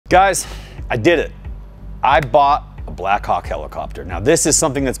Guys, I did it. I bought a BlackHawk helicopter. Now this is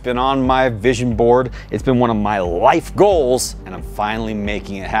something that's been on my vision board. It's been one of my life goals, and I'm finally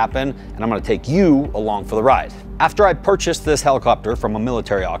making it happen, and I'm gonna take you along for the ride. After I purchased this helicopter from a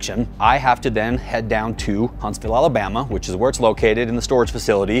military auction, I have to then head down to Huntsville, Alabama, which is where it's located in the storage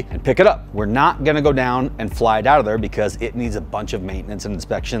facility, and pick it up. We're not gonna go down and fly it out of there because it needs a bunch of maintenance and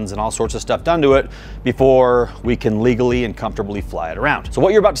inspections and all sorts of stuff done to it before we can legally and comfortably fly it around. So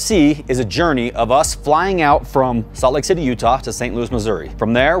what you're about to see is a journey of us flying out from Salt Lake City, Utah to St. Louis, Missouri.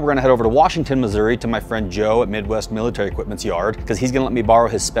 From there, we're gonna head over to Washington, Missouri to my friend Joe at Midwest Military Equipment's yard because he's gonna let me borrow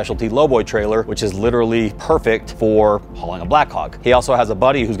his specialty lowboy trailer, which is literally perfect for hauling a BlackHawk. He also has a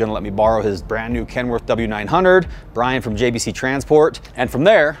buddy who's gonna let me borrow his brand new Kenworth W900, Brian from JBC Transport. And from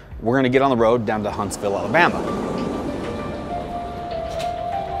there, we're gonna get on the road down to Huntsville, Alabama.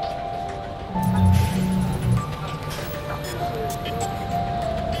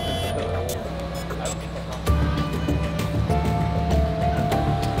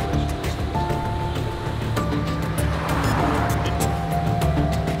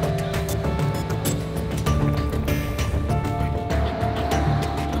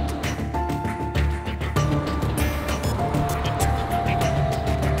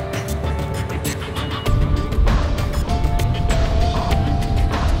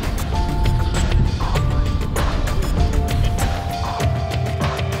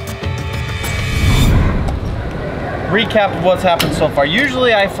 Recap of what's happened so far.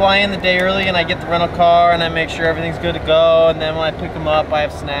 Usually I fly in the day early and I get the rental car and I make sure everything's good to go, and then when I pick them up I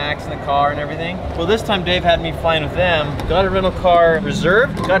have snacks in the car and everything. Well, this time Dave had me flying with them. Got a rental car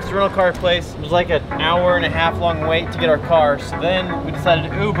reserved, got to the rental car place. It was like an hour-and-a-half long wait to get our car. So then we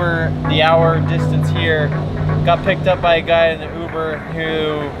decided to Uber the hour distance here. Got picked up by a guy in the Uber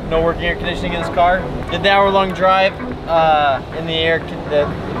who no working air conditioning in his car. Did the hour-long drive in the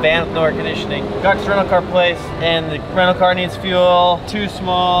van with no air conditioning. Got to the rental car place and the rental car needs fuel, too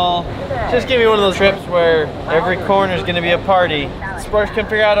small. Just give me one of those trips where every corner is gonna be a party. Sparks couldn't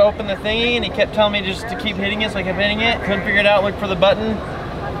figure out how to open the thingy and he kept telling me just to keep hitting it, so I kept hitting it. Couldn't figure it out, look for the button.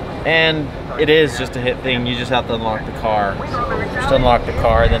 And it is just a hit thing, you just have to unlock the car. Just unlock the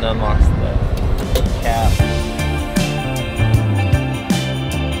car, then unlocks the cap.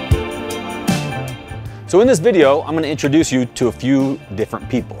 So in this video, I'm gonna introduce you to a few different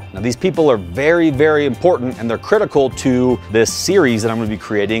people. Now these people are very, very important and they're critical to this series that I'm gonna be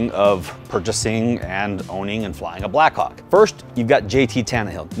creating of purchasing and owning and flying a BlackHawk. First, you've got JT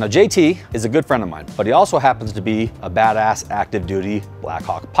Tannehill. Now JT is a good friend of mine, but he also happens to be a badass active duty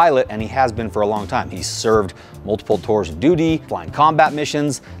BlackHawk pilot, and he has been for a long time. He's served multiple tours of duty, flying combat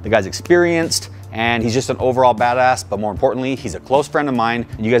missions. The guy's experienced, and he's just an overall badass, but more importantly, he's a close friend of mine.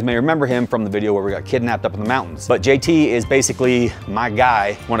 And you guys may remember him from the video where we got kidnapped up in the mountains. But JT is basically my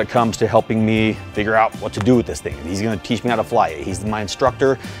guy when it comes to helping me figure out what to do with this thing. And he's gonna teach me how to fly it. He's my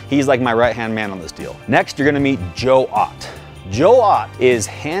instructor. He's like my right-hand man on this deal. Next, you're gonna meet Joe Ott. Joe Ott is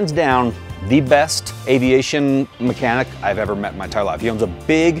hands down the best aviation mechanic I've ever met in my entire life. He owns a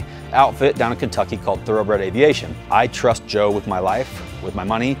big outfit down in Kentucky called Thoroughbred Aviation. I trust Joe with my life, with my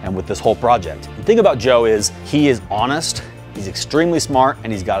money, and with this whole project. The thing about Joe is he is honest, he's extremely smart,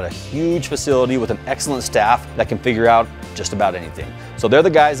 and he's got a huge facility with an excellent staff that can figure out just about anything. So they're the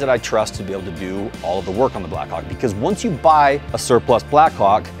guys that I trust to be able to do all of the work on the BlackHawk, because once you buy a surplus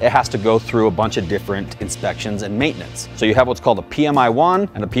BlackHawk, it has to go through a bunch of different inspections and maintenance. So you have what's called a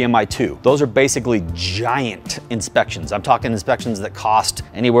PMI-1 and a PMI-2. Those are basically giant inspections. I'm talking inspections that cost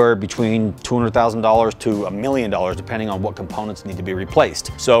anywhere between $200,000 to $1 million, depending on what components need to be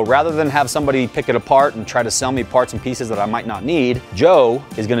replaced. So rather than have somebody pick it apart and try to sell me parts and pieces that I might not need, Joe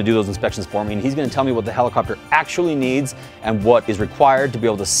is gonna do those inspections for me, and he's gonna tell me what the helicopter actually needs and what is required to be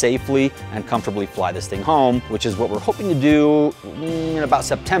able to safely and comfortably fly this thing home, which is what we're hoping to do in about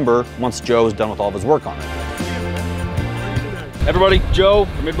September once Joe's done with all of his work on it. Everybody, Joe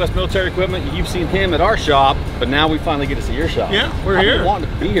from Midwest Military Equipment. You've seen him at our shop, but now we finally get to see your shop. Yeah, we're I've here. been wanting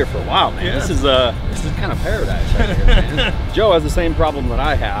to be here for a while, man. Yeah. This is kind of paradise right here, man. Joe has the same problem that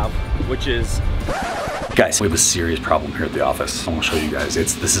I have, which is, guys, we have a serious problem here at the office. I want to show you guys.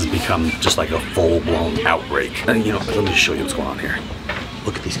 This has become just like a full-blown outbreak. And you know, let me just show you what's going on here.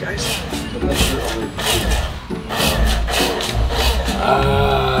 Look at these guys.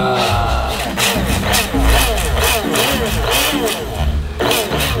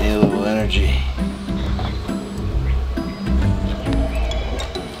 Need a little energy.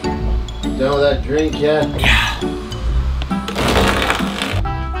 Done with that drink yet? Yeah.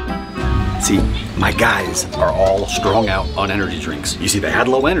 See, My guys are all strung out on energy drinks. You see, they had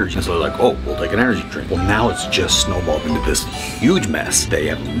low energy, so they're like, oh, we'll take an energy drink. Well, now it's just snowballed into this huge mess. They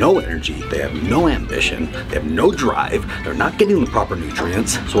have no energy, they have no ambition, they have no drive, they're not getting the proper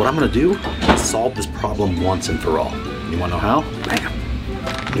nutrients. So what I'm gonna do is solve this problem once and for all. You wanna know how? Bam,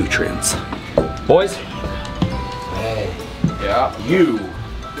 nutrients. Boys. Hey. Yeah. You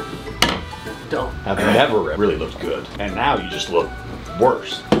have never really looked good, and now you just look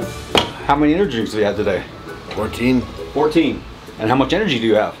worse. How many energy drinks do you have today? 14. 14. And how much energy do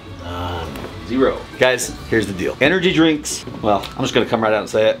you have? 0. Guys, here's the deal. Energy drinks, well, I'm just gonna come right out and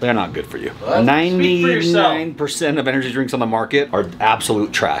say it, they're not good for you. 99% of energy drinks on the market are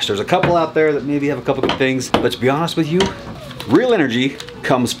absolute trash. There's a couple out there that maybe have a couple good things, but to be honest with you, real energy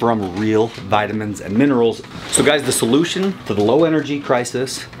comes from real vitamins and minerals. So guys, the solution to the low energy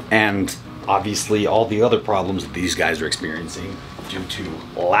crisis and obviously all the other problems that these guys are experiencing due to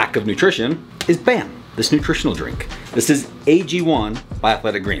lack of nutrition is BAM, this nutritional drink. This is AG1 by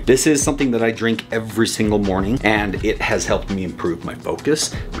Athletic Greens. This is something that I drink every single morning, and it has helped me improve my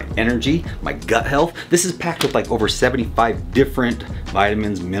focus, my energy, my gut health. This is packed with like over 75 different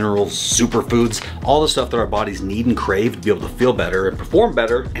vitamins, minerals, superfoods, all the stuff that our bodies need and crave to be able to feel better and perform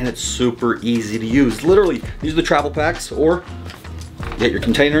better, and it's super easy to use. Literally, these are the travel packs, or get your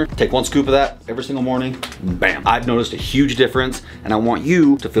container, take 1 scoop of that every single morning, bam. I've noticed a huge difference, and I want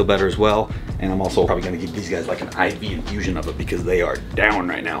you to feel better as well. And I'm also probably gonna give these guys like an IV infusion of it because they are down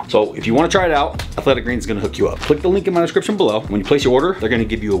right now. So if you wanna try it out, Athletic Greens is gonna hook you up. Click the link in my description below. When you place your order, they're gonna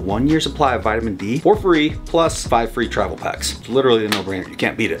give you a 1-year supply of vitamin D for free, plus 5 free travel packs. It's literally a no-brainer, you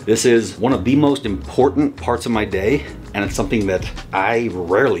can't beat it. This is one of the most important parts of my day, and it's something that I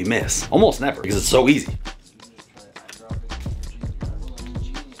rarely miss, almost never, because it's so easy.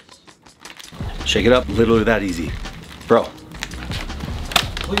 Shake it up, literally that easy. Bro,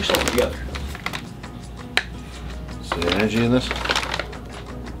 pull yourself together. Is there energy in this?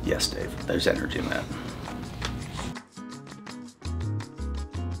 Yes, Dave, there's energy in that.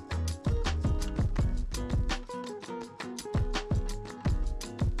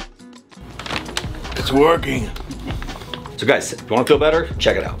 It's working. So guys, if you wanna feel better,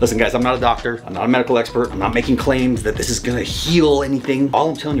 check it out. Listen guys, I'm not a doctor, I'm not a medical expert, I'm not making claims that this is gonna heal anything.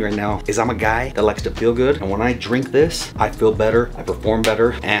 All I'm telling you right now is I'm a guy that likes to feel good, and when I drink this, I feel better, I perform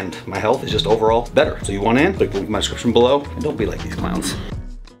better, and my health is just overall better. So you want in, click the link in my description below, and don't be like these clowns.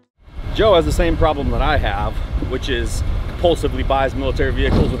 Joe has the same problem that I have, which is compulsively buys military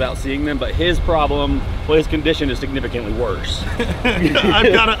vehicles without seeing them, but his problem, well, his condition is significantly worse.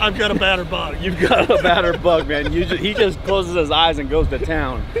 I've got a batter bug. You've got a batter bug, man. He just closes his eyes and goes to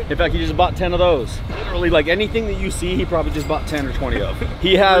town. In fact, he just bought 10 of those. Literally, like anything that you see, he probably just bought 10 or 20 of.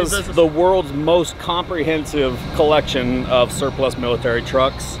 He has the world's most comprehensive collection of surplus military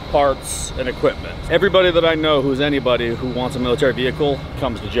trucks, parts, and equipment. Everybody that I know who's anybody who wants a military vehicle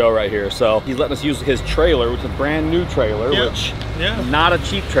comes to Joe right here. So he's letting us use his trailer, which is a brand new trailer, which not a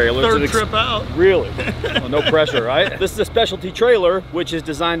cheap trailer. Third trip out. Really? Well, no pressure, right? This is a specialty trailer, which is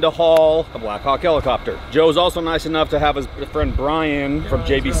designed to haul a BlackHawk helicopter. Joe's also nice enough to have his friend Brian from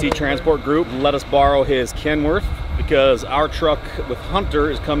JBC Transport Group let us borrow his Kenworth, because our truck with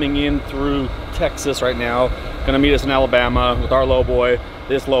Hunter is coming in through Texas right now, gonna meet us in Alabama with our lowboy.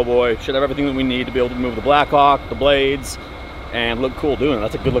 This lowboy should have everything that we need to be able to move the BlackHawk, the blades, and look cool doing it.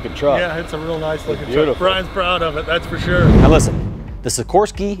 That's a good looking truck. Yeah, it's a real nice looking truck. Brian's proud of it, that's for sure. Now listen, the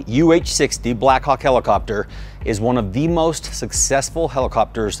Sikorsky UH-60 BlackHawk helicopter is one of the most successful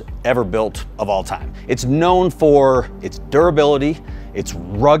helicopters ever built of all time. It's known for its durability, its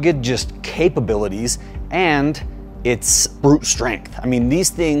rugged just capabilities, and its brute strength. I mean,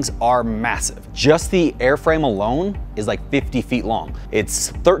 these things are massive. Just the airframe alone is like 50 feet long. It's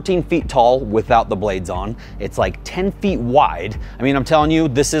 13 feet tall without the blades on. It's like 10 feet wide. I mean, I'm telling you,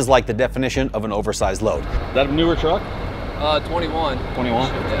 this is like the definition of an oversized load. Is that a newer truck? 21. 21?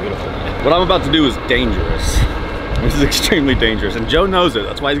 Yeah. Beautiful. What I'm about to do is dangerous. This is extremely dangerous, and Joe knows it.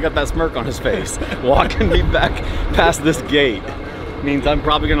 That's why he's got that smirk on his face. Walking me back past this gate means I'm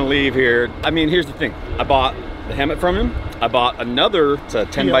probably gonna leave here. I mean, here's the thing. I bought the helmet from him. I bought another, it's a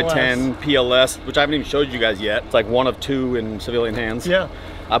 10x10 PLS, which I haven't even showed you guys yet. It's like one of 2 in civilian hands. Yeah.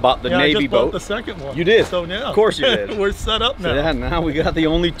 I bought the Navy I just boat. bought the second one. You did? So yeah. Of course you did. We're set up now. So yeah, now we got the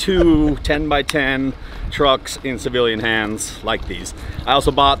only 2 10x10 trucks in civilian hands like these. I also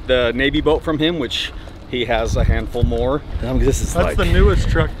bought the Navy boat from him, which he has a handful more. That's the newest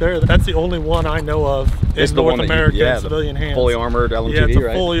truck there. That's the only one I know of in North American civilian hands. Fully armored LMTV, yeah, it's a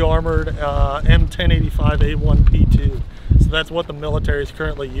right? fully armored M1085A1P2. So that's what the military is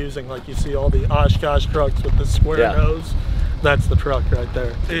currently using. Like you see all the Oshkosh trucks with the square nose. That's the truck right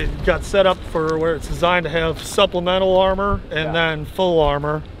there. It got set up for where it's designed to have supplemental armor and then full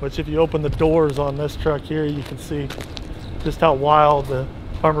armor, which if you open the doors on this truck here, you can see just how wild the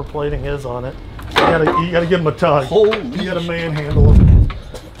armor plating is on it. You gotta give them a tug. You gotta manhandle them.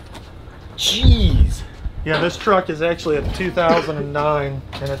 Jeez. Yeah, this truck is actually a 2009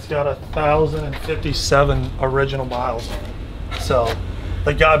 and it's got 1,057 original miles on it. So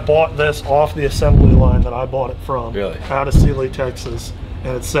the guy bought this off the assembly line that I bought it from. Really? Out of Sealy, Texas.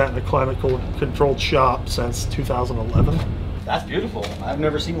 And it's sat in a climate controlled shop since 2011. That's beautiful. I've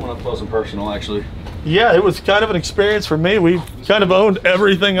never seen one up close and personal, actually. Yeah, it was kind of an experience for me. We've kind of owned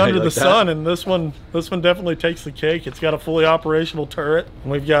everything under the sun, and this one definitely takes the cake. It's got a fully operational turret,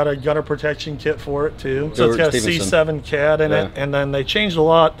 and we've got a gunner protection kit for it too. So it's got a C7 CAD in it, and then they changed a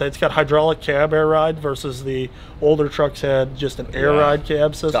lot. It's got hydraulic cab air ride versus the older trucks had just an air ride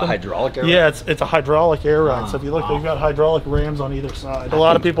cab system. It's a hydraulic air ride? Yeah, it's a hydraulic air ride. So if you look, they've got hydraulic rams on either side. A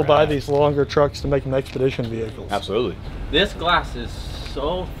lot of people buy these longer trucks to make them expedition vehicles. Absolutely. This glass is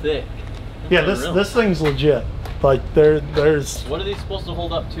so thick. Yeah, this thing's legit. Like there's. What are these supposed to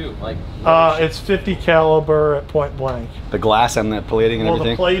hold up to? Like. It's 50 caliber at point blank. The glass and that plating and everything.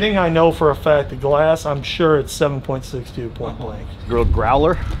 Well, the plating I know for a fact. The glass, I'm sure it's 7.62 point blank. Grilled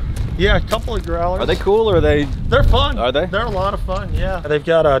growler. Yeah, a couple of growlers. Are they cool or are they? They're fun. Are they? They're a lot of fun. Yeah. They've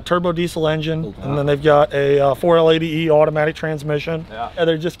got a turbo diesel engine, and then they've got a 4L80E automatic transmission. Yeah. And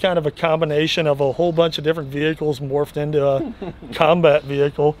they're just kind of a combination of a whole bunch of different vehicles morphed into a combat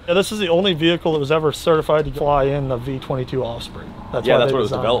vehicle. Yeah, this is the only vehicle that was ever certified to fly in the V22 Osprey. That's what it was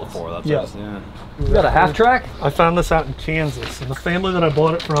developed for. That's yeah. You got a half track? I found this out in Kansas, and the family that I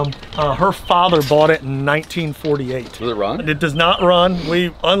bought it from, her father bought it in 1948. Does it run? It does not run.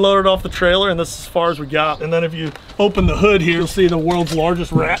 We unloaded off the trailer, and this is as far as we got. And then if you open the hood here, you'll see the world's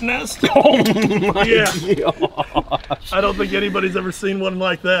largest rat nest. Oh my gosh. I don't think anybody's ever seen one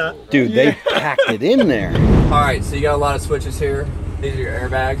like that. Dude, they packed it in there. All right, so you got a lot of switches here. These are your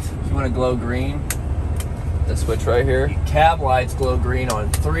airbags. If you want to glow green, the switch right here. Cab lights glow green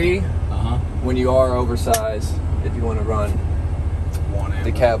on 3. When you are oversized, if you want to run,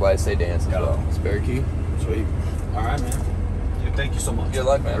 the cab lights, they dance as well. Spare key. Sweet. All right, man. Dude, thank you so much. Good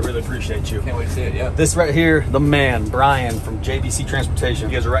luck, man. I really appreciate you. Can't wait to see it, yeah. This right here, the man, Brian from JBC Transportation.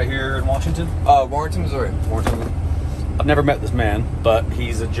 You guys are right here in Washington? Warrenton, Missouri. Warrenton. I've never met this man, but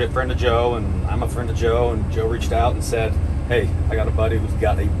he's a friend of Joe, and I'm a friend of Joe, and Joe reached out and said, hey, I got a buddy who's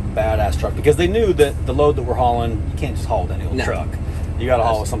got a badass truck, because they knew that the load that we're hauling, you can't just haul with any old truck. You got to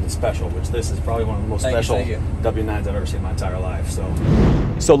haul with something special, which this is probably one of the most special W9s I've ever seen in my entire life. So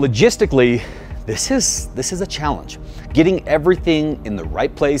logistically, this is a challenge. Getting everything in the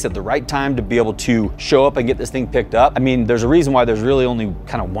right place at the right time to be able to show up and get this thing picked up. I mean, there's a reason why there's really only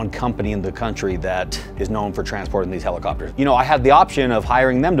kind of one company in the country that is known for transporting these helicopters. You know, I had the option of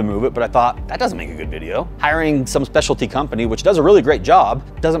hiring them to move it, but I thought that doesn't make a good video. Hiring some specialty company, which does a really great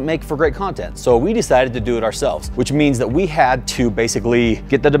job, doesn't make for great content. So we decided to do it ourselves, which means that we had to basically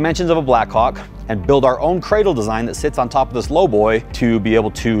get the dimensions of a BlackHawk and build our own cradle design that sits on top of this lowboy to be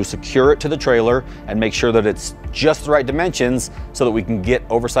able to secure it to the trailer and make sure that it's just the right dimensions so that we can get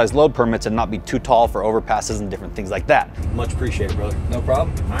oversized load permits and not be too tall for overpasses and different things like that. Much appreciated, brother. No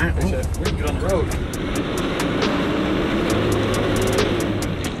problem. All right, we're good on the road.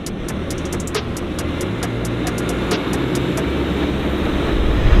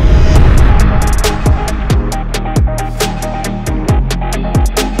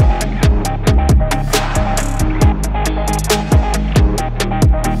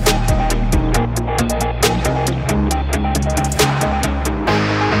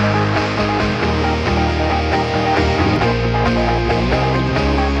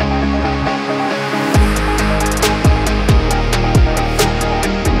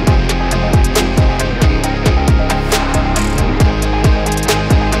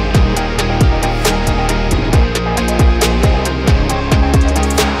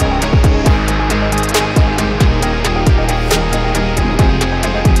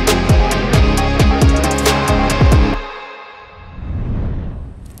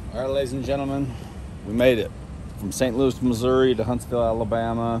 Ladies and gentlemen, we made it from St. Louis, Missouri to Huntsville,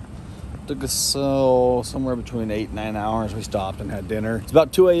 Alabama. Took us somewhere between 8 and 9 hours. We stopped and had dinner. It's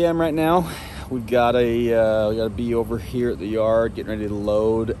about 2 a.m. right now. We've got we got to be over here at the yard getting ready to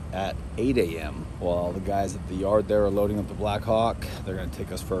load at 8 a.m. While the guys at the yard there are loading up the BlackHawk. They're going to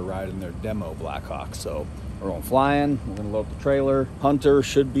take us for a ride in their demo BlackHawk. So we're going flying. We're going to load up the trailer. Hunter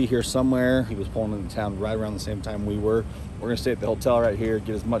should be here somewhere. He was pulling into town right around the same time we were. We're going to stay at the hotel right here,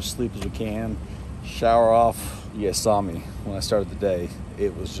 get as much sleep as we can, shower off. You guys saw me when I started the day.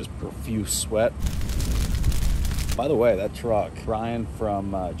 It was just profuse sweat. By the way, that truck, Brian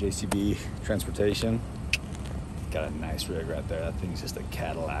from JCB Transportation, got a nice rig right there. That thing's just a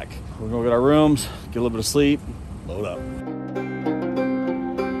Cadillac. We're gonna go get our rooms, get a little bit of sleep, load up.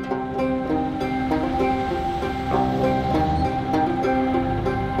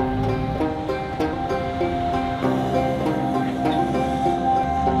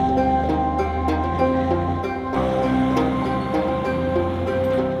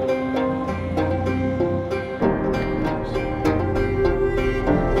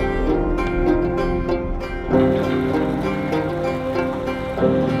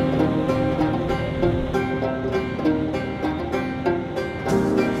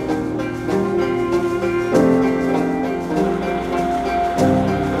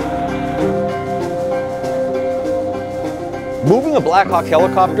 Moving a BlackHawk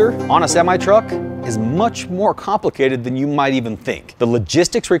helicopter on a semi-truck is much more complicated than you might even think. The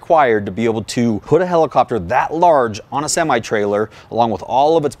logistics required to be able to put a helicopter that large on a semi-trailer, along with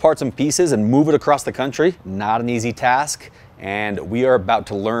all of its parts and pieces, and move it across the country, not an easy task. And we are about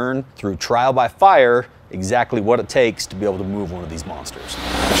to learn through trial by fire exactly what it takes to be able to move one of these monsters.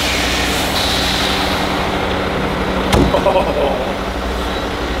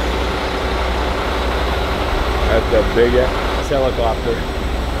 That's a big ass helicopter.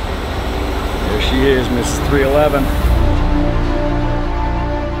 There she is, Mrs. 311.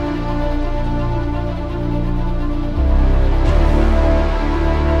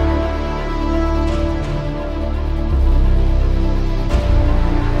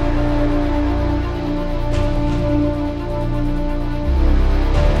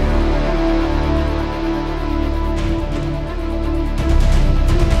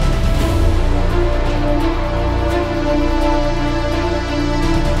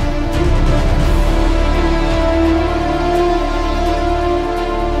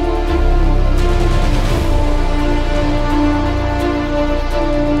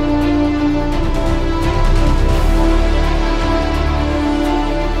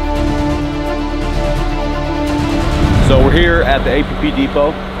 So we're here at the APP depot,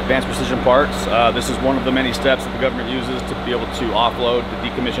 Advanced Precision Parts. This is one of the many steps that the government uses to be able to offload the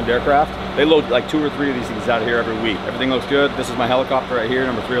decommissioned aircraft. They load like 2 or 3 of these things out here every week. Everything looks good. This is my helicopter right here,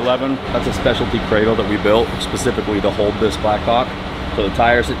 number 311. That's a specialty cradle that we built specifically to hold this BlackHawk. So the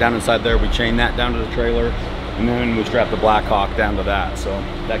tires sit down inside there, we chain that down to the trailer, and then we strap the BlackHawk down to that. So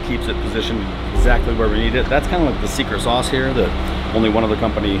that keeps it positioned exactly where we need it. That's kind of like the secret sauce here that only one other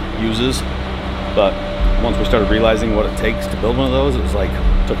company uses. But once we started realizing what it takes to build one of those, it was like,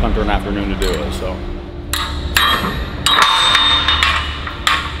 it took Hunter an afternoon to do it, so.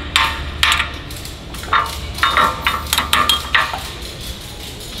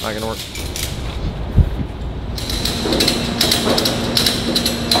 Not gonna work.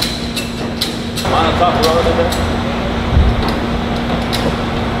 Am I on the top row right there?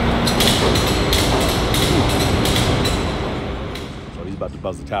 About to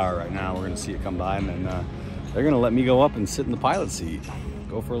buzz the tower right now. We're gonna see it come by, and then they're gonna let me go up and sit in the pilot seat,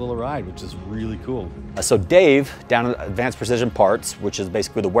 go for a little ride, which is really cool. So Dave, down at Advanced Precision Parts, which is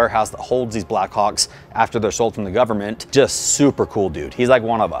basically the warehouse that holds these BlackHawks after they're sold from the government, just super cool dude. He's like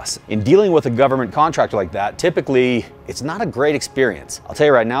one of us. In dealing with a government contractor like that, typically it's not a great experience. I'll tell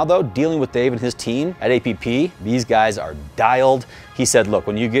you right now though, dealing with Dave and his team at APP, these guys are dialed. He said, look,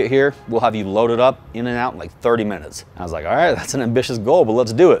 when you get here, we'll have you loaded up in and out in like 30 minutes. And I was like, all right, that's an ambitious goal, but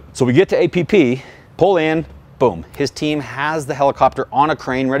let's do it. So we get to APP, pull in, boom. His team has the helicopter on a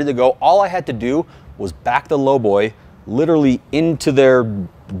crane ready to go. All I had to do was back the lowboy literally into their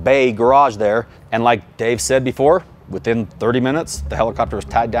bay garage there. And like Dave said before, within 30 minutes, the helicopter was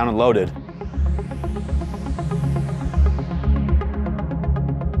tied down and loaded.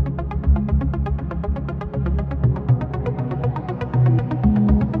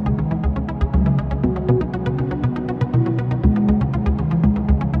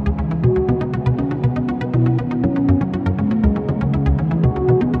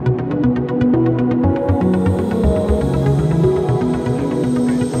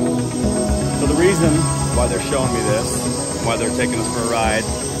 Why they're showing me this, why they're taking us for a ride,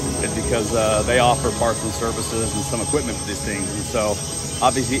 is because they offer parts and services and some equipment for these things. And so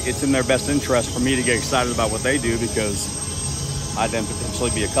obviously it's in their best interest for me to get excited about what they do, because I'd then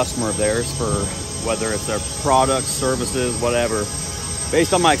potentially be a customer of theirs for whether it's their products, services, whatever.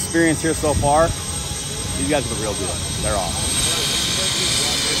 Based on my experience here so far, these guys are the real deal. They're awesome.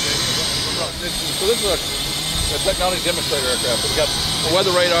 So this is a technology demonstrator aircraft. We've got a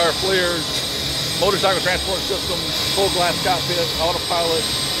weather radar, FLIRs, motorcycle transport system, full glass cockpit, autopilot,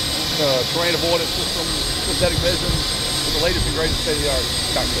 terrain avoidance system, synthetic vision, with the latest and greatest state-of-the-art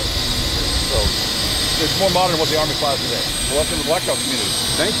cockpit. So it's more modern than what the Army flies today. Welcome to the BlackHawk community.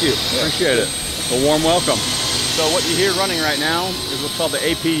 Thank you. Yeah. Appreciate it. A warm welcome. So what you hear running right now is what's called the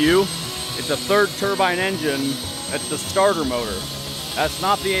APU. It's a third turbine engine. That's the starter motor. That's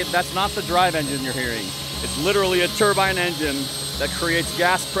not the drive engine you're hearing. It's literally a turbine engine that creates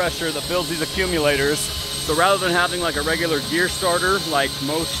gas pressure that fills these accumulators. So rather than having like a regular gear starter like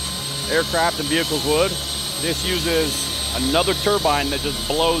most aircraft and vehicles would, this uses another turbine that just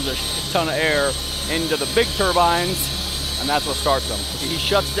blows a ton of air into the big turbines, and that's what starts them. He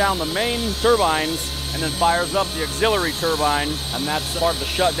shuts down the main turbines and then fires up the auxiliary turbine, and that's part of the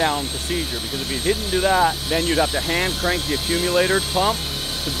shutdown procedure, because if he didn't do that, then you'd have to hand crank the accumulator pump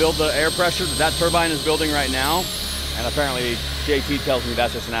to build the air pressure that turbine is building right now. And apparently JT tells me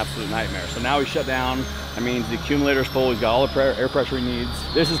that's just an absolute nightmare. So now he's shut down. That means the accumulator's full. He's got all the air pressure he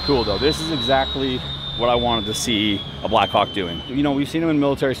needs. This is cool though. This is exactly what I wanted to see a BlackHawk doing. You know, we've seen them in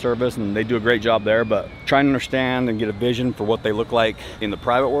military service and they do a great job there, but trying to understand and get a vision for what they look like in the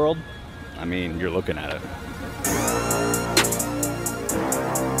private world, I mean, you're looking at it.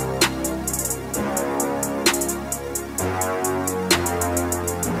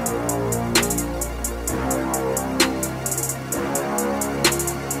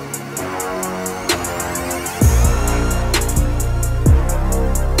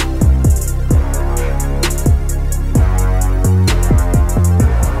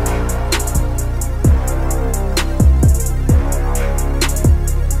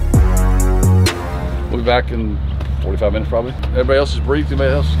 Back in 45 minutes probably. Everybody else is briefed,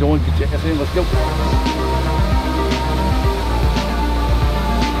 everybody else is going. Get your ass in, let's go.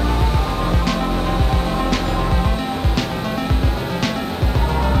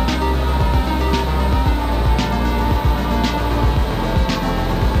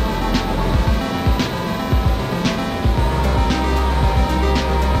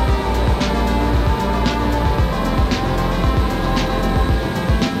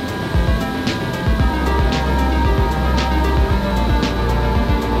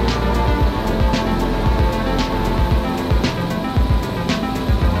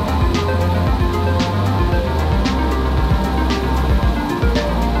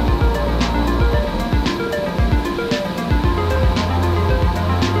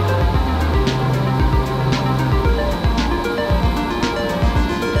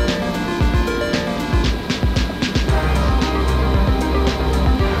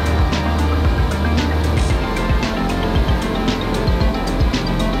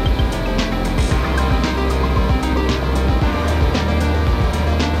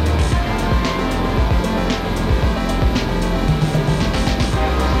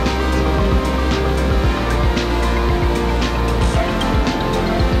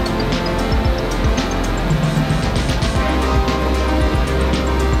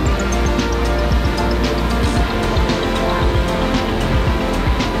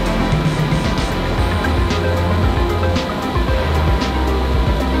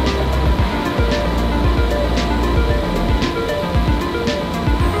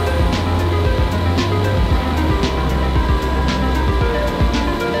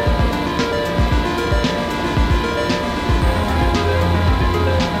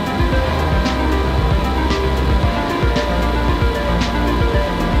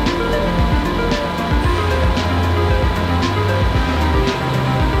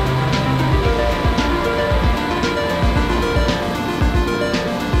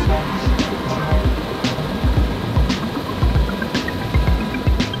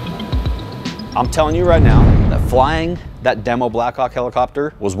 I'm telling you right now that flying that demo BlackHawk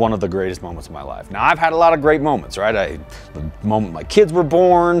helicopter was one of the greatest moments of my life. Now, I've had a lot of great moments, right? The moment my kids were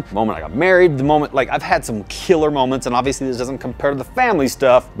born, the moment I got married, the moment, like, I've had some killer moments, and obviously this doesn't compare to the family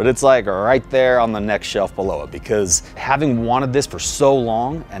stuff, but it's like right there on the next shelf below it, because having wanted this for so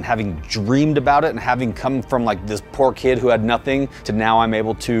long and having dreamed about it and having come from like this poor kid who had nothing to now I'm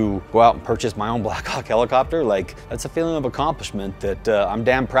able to go out and purchase my own BlackHawk helicopter, like, that's a feeling of accomplishment that I'm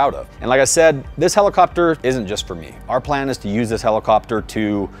damn proud of. And like I said, this helicopter isn't just for me. Our plan is to use this helicopter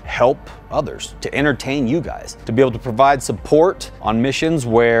to help others, to entertain you guys, to be able to provide support on missions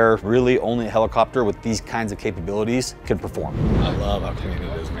where really only a helicopter with these kinds of capabilities can perform. I love how clean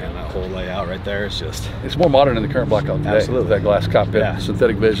it is, man. That whole layout right there is just... It's more modern than the current BlackHawk today. Absolutely. That glass cockpit,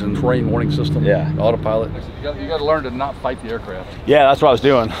 synthetic vision, terrain warning system, autopilot. You got to learn to not fight the aircraft. Yeah, that's what I was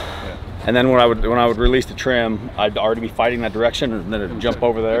doing. And then when I would release the trim, I'd already be fighting that direction, and then it'd jump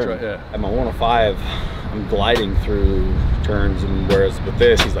over there. That's right, yeah. At my 105, I'm gliding through turns, and whereas with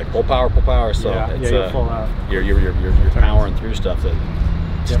this, he's like full power, so it's full out. You're powering through stuff that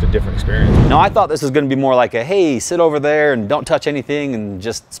just a different experience. Now, I thought this was going to be more like a, hey, sit over there and don't touch anything and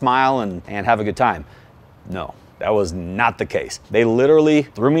just smile and have a good time. No. That was not the case. They literally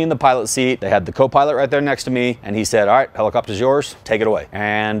threw me in the pilot seat. They had the co-pilot right there next to me, and he said, all right, helicopter's yours, take it away.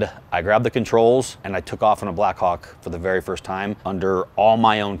 And I grabbed the controls and I took off in a BlackHawk for the very first time under all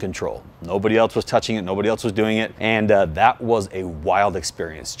my own control. Nobody else was touching it, nobody else was doing it, and that was a wild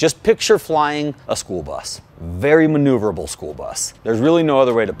experience. Just picture flying a school bus. Very maneuverable school bus. There's really no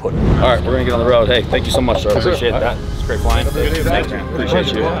other way to put it. All right, we're gonna get on the road. Hey, thank you so much, sir. I appreciate that. It's great flying. Thank you.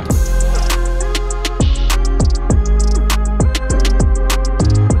 Appreciate you.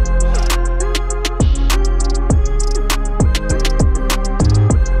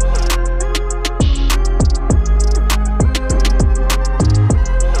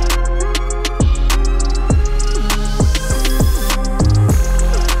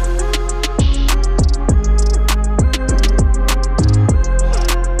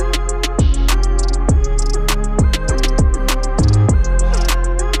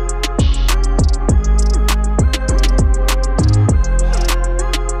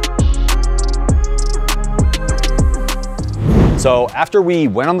 So after we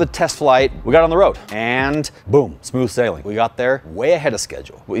went on the test flight, we got on the road and boom, smooth sailing. We got there way ahead of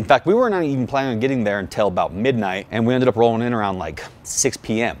schedule. In fact, we weren't even planning on getting there until about midnight, and we ended up rolling in around like 6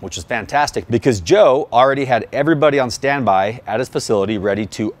 p.m., which is fantastic because Joe already had everybody on standby at his facility ready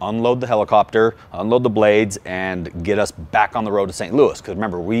to unload the helicopter, unload the blades, and get us back on the road to St. Louis. Because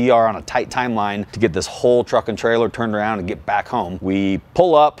remember, we are on a tight timeline to get this whole truck and trailer turned around and get back home. We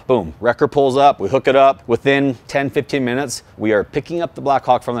pull up, boom, wrecker pulls up, we hook it up. Within 10, 15 minutes, we are picking up the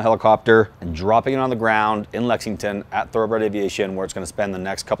BlackHawk from the helicopter and dropping it on the ground in Lexington at Thoroughbred Aviation, where it's going to spend the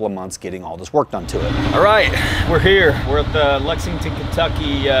next couple of months getting all this work done to it. All right, we're here. We're at the Lexington,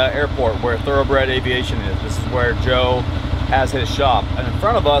 Kentucky airport where Thoroughbred Aviation is. This is where Joe has his shop. And in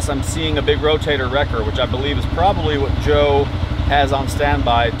front of us, I'm seeing a big rotator wrecker, which I believe is probably what Joe has on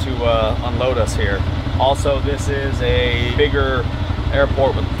standby to unload us here. Also, this is a bigger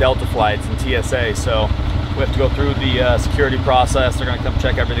airport with Delta flights and TSA, so we have to go through the security process. They're gonna come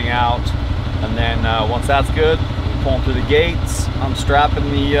check everything out. And then once that's good, we pull them through the gates,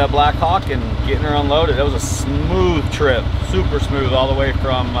 unstrapping the BlackHawk and getting her unloaded. It was a smooth trip, super smooth, all the way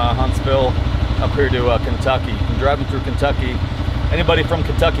from Huntsville up here to Kentucky. And driving through Kentucky, anybody from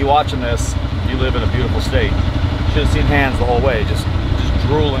Kentucky watching this, you live in a beautiful state. Should have seen hands the whole way, just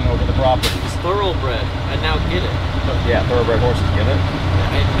drooling over the properties. Thoroughbred, I now get it. Yeah, thoroughbred horses, get it?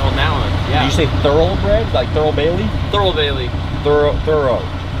 Well, now, yeah. Did you say thoroughbred, like Thurl Bailey? Thurl Bailey.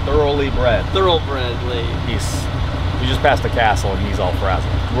 Thoroughly bred. Thoroughbred. We just passed the castle and he's all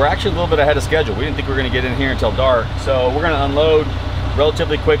frazzled. We're actually a little bit ahead of schedule. We didn't think we were gonna get in here until dark. So we're gonna unload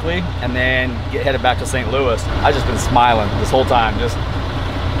relatively quickly and then get headed back to St. Louis. I've just been smiling this whole time. Just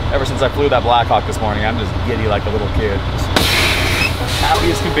ever since I flew that BlackHawk this morning, I'm just giddy like a little kid. Just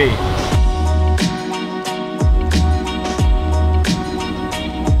happy as can be.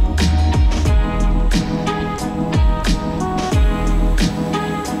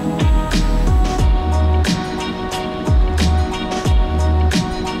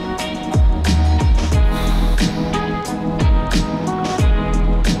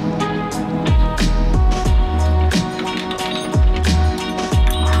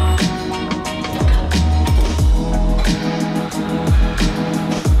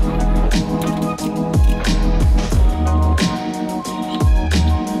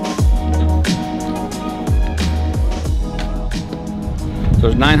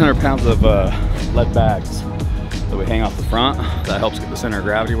 There's 900 pounds of lead bags that we hang off the front. That helps get the center of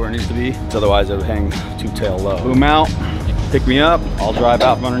gravity where it needs to be. Otherwise it would hang two-tail low. Boom out, pick me up, I'll drive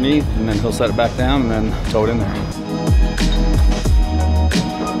out from underneath, and then he'll set it back down and then tow it in there.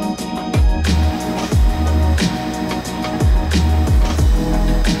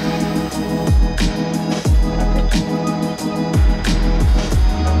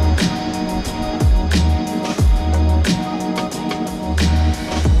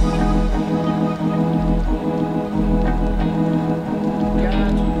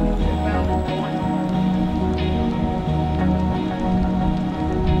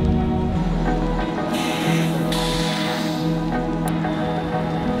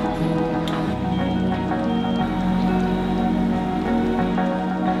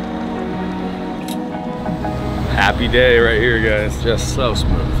 Happy day right here, guys. Just so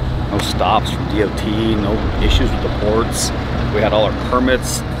smooth. No stops from DOT, no issues with the ports. We had all our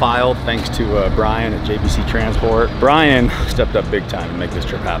permits filed thanks to Brian at JBC Transport. Brian stepped up big time to make this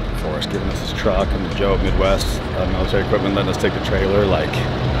trip happen for us, giving us his truck, and Joe at Midwest Military Equipment letting us take the trailer. Like,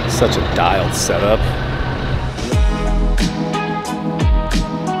 such a dialed setup.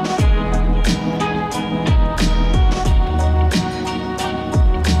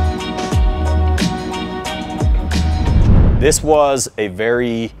 This was a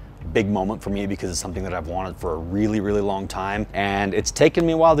very big moment for me because it's something that I've wanted for a really, really long time, and it's taken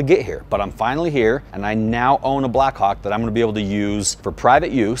me a while to get here, but I'm finally here, and I now own a BlackHawk that I'm gonna be able to use for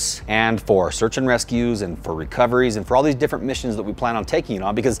private use and for search and rescues and for recoveries and for all these different missions that we plan on taking it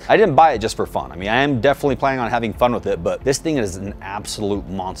on, because I didn't buy it just for fun. I mean, I am definitely planning on having fun with it, but this thing is an absolute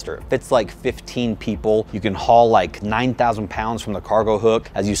monster. It fits like 15 people. You can haul like 9,000 pounds from the cargo hook.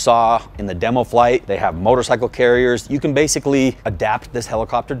 As you saw in the demo flight, they have motorcycle carriers. You can basically adapt this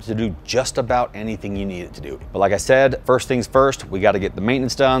helicopter to do just about anything you need it to do. But like I said, first things first, we got to get the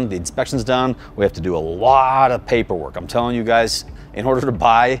maintenance done, the inspections done. We have to do a lot of paperwork. I'm telling you guys, in order to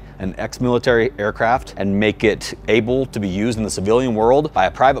buy an ex-military aircraft and make it able to be used in the civilian world by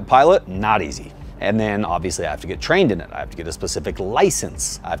a private pilot, not easy. And then obviously I have to get trained in it. I have to get a specific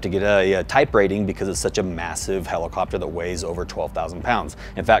license. I have to get a type rating because it's such a massive helicopter that weighs over 12,000 pounds.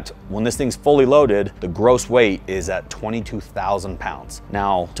 In fact, when this thing's fully loaded, the gross weight is at 22,000 pounds.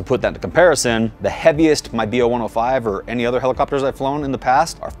 Now, to put that into comparison, the heaviest my BO-105 or any other helicopters I've flown in the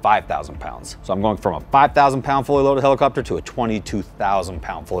past are 5,000 pounds. So I'm going from a 5,000 pound fully loaded helicopter to a 22,000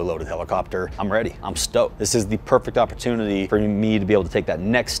 pound fully loaded helicopter. I'm ready, I'm stoked. This is the perfect opportunity for me to be able to take that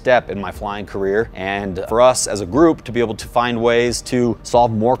next step in my flying career, and for us as a group to be able to find ways to solve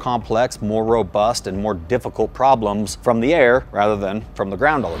more complex, more robust, and more difficult problems from the air rather than from the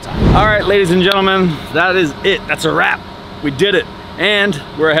ground all the time. All right, ladies and gentlemen, that is it. That's a wrap. We did it, and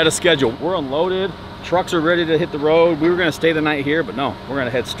we're ahead of schedule. We're unloaded. Trucks are ready to hit the road. We were gonna stay the night here, but no, we're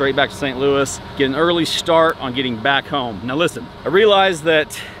gonna head straight back to St. Louis, get an early start on getting back home. Now listen, I realize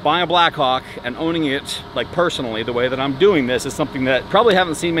that buying a BlackHawk and owning it, like personally, the way that I'm doing this is something that probably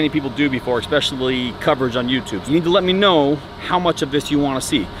haven't seen many people do before, especially coverage on YouTube. You need to let me know how much of this you wanna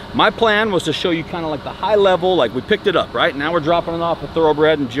see. My plan was to show you kind of like the high level, like we picked it up, right? Now we're dropping it off at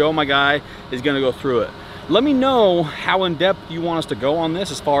Thoroughbred, and Joe, my guy, is gonna go through it. Let me know how in depth you want us to go on this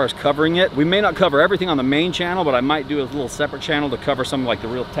as far as covering it. We may not cover everything on the main channel, but I might do a little separate channel to cover some like the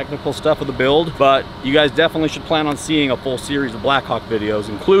real technical stuff of the build. But you guys definitely should plan on seeing a full series of BlackHawk videos,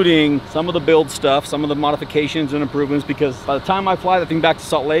 including some of the build stuff, some of the modifications and improvements, because by the time I fly the thing back to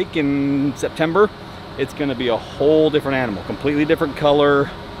Salt Lake in September, it's gonna be a whole different animal, completely different color.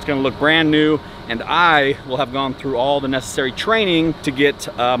 It's gonna look brand new, and I will have gone through all the necessary training to get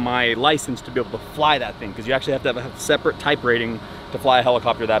my license to be able to fly that thing, because you actually have to have a separate type rating to fly a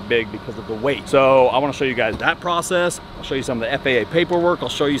helicopter that big because of the weight. So I wanna show you guys that process. I'll show you some of the FAA paperwork. I'll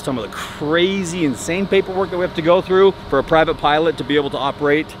show you some of the crazy, insane paperwork that we have to go through for a private pilot to be able to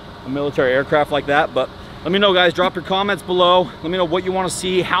operate a military aircraft like that. But let me know, guys. Drop your comments below. Let me know what you want to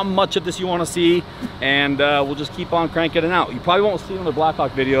see, how much of this you want to see, and we'll just keep on cranking it out. You probably won't see another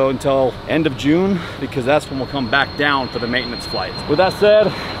BlackHawk video until end of June, because that's when we'll come back down for the maintenance flights. With that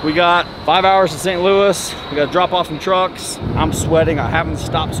said, we got 5 hours to St. Louis. We got to drop off some trucks. I'm sweating. I haven't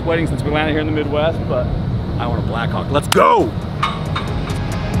stopped sweating since we landed here in the Midwest, but I want a BlackHawk. Let's go!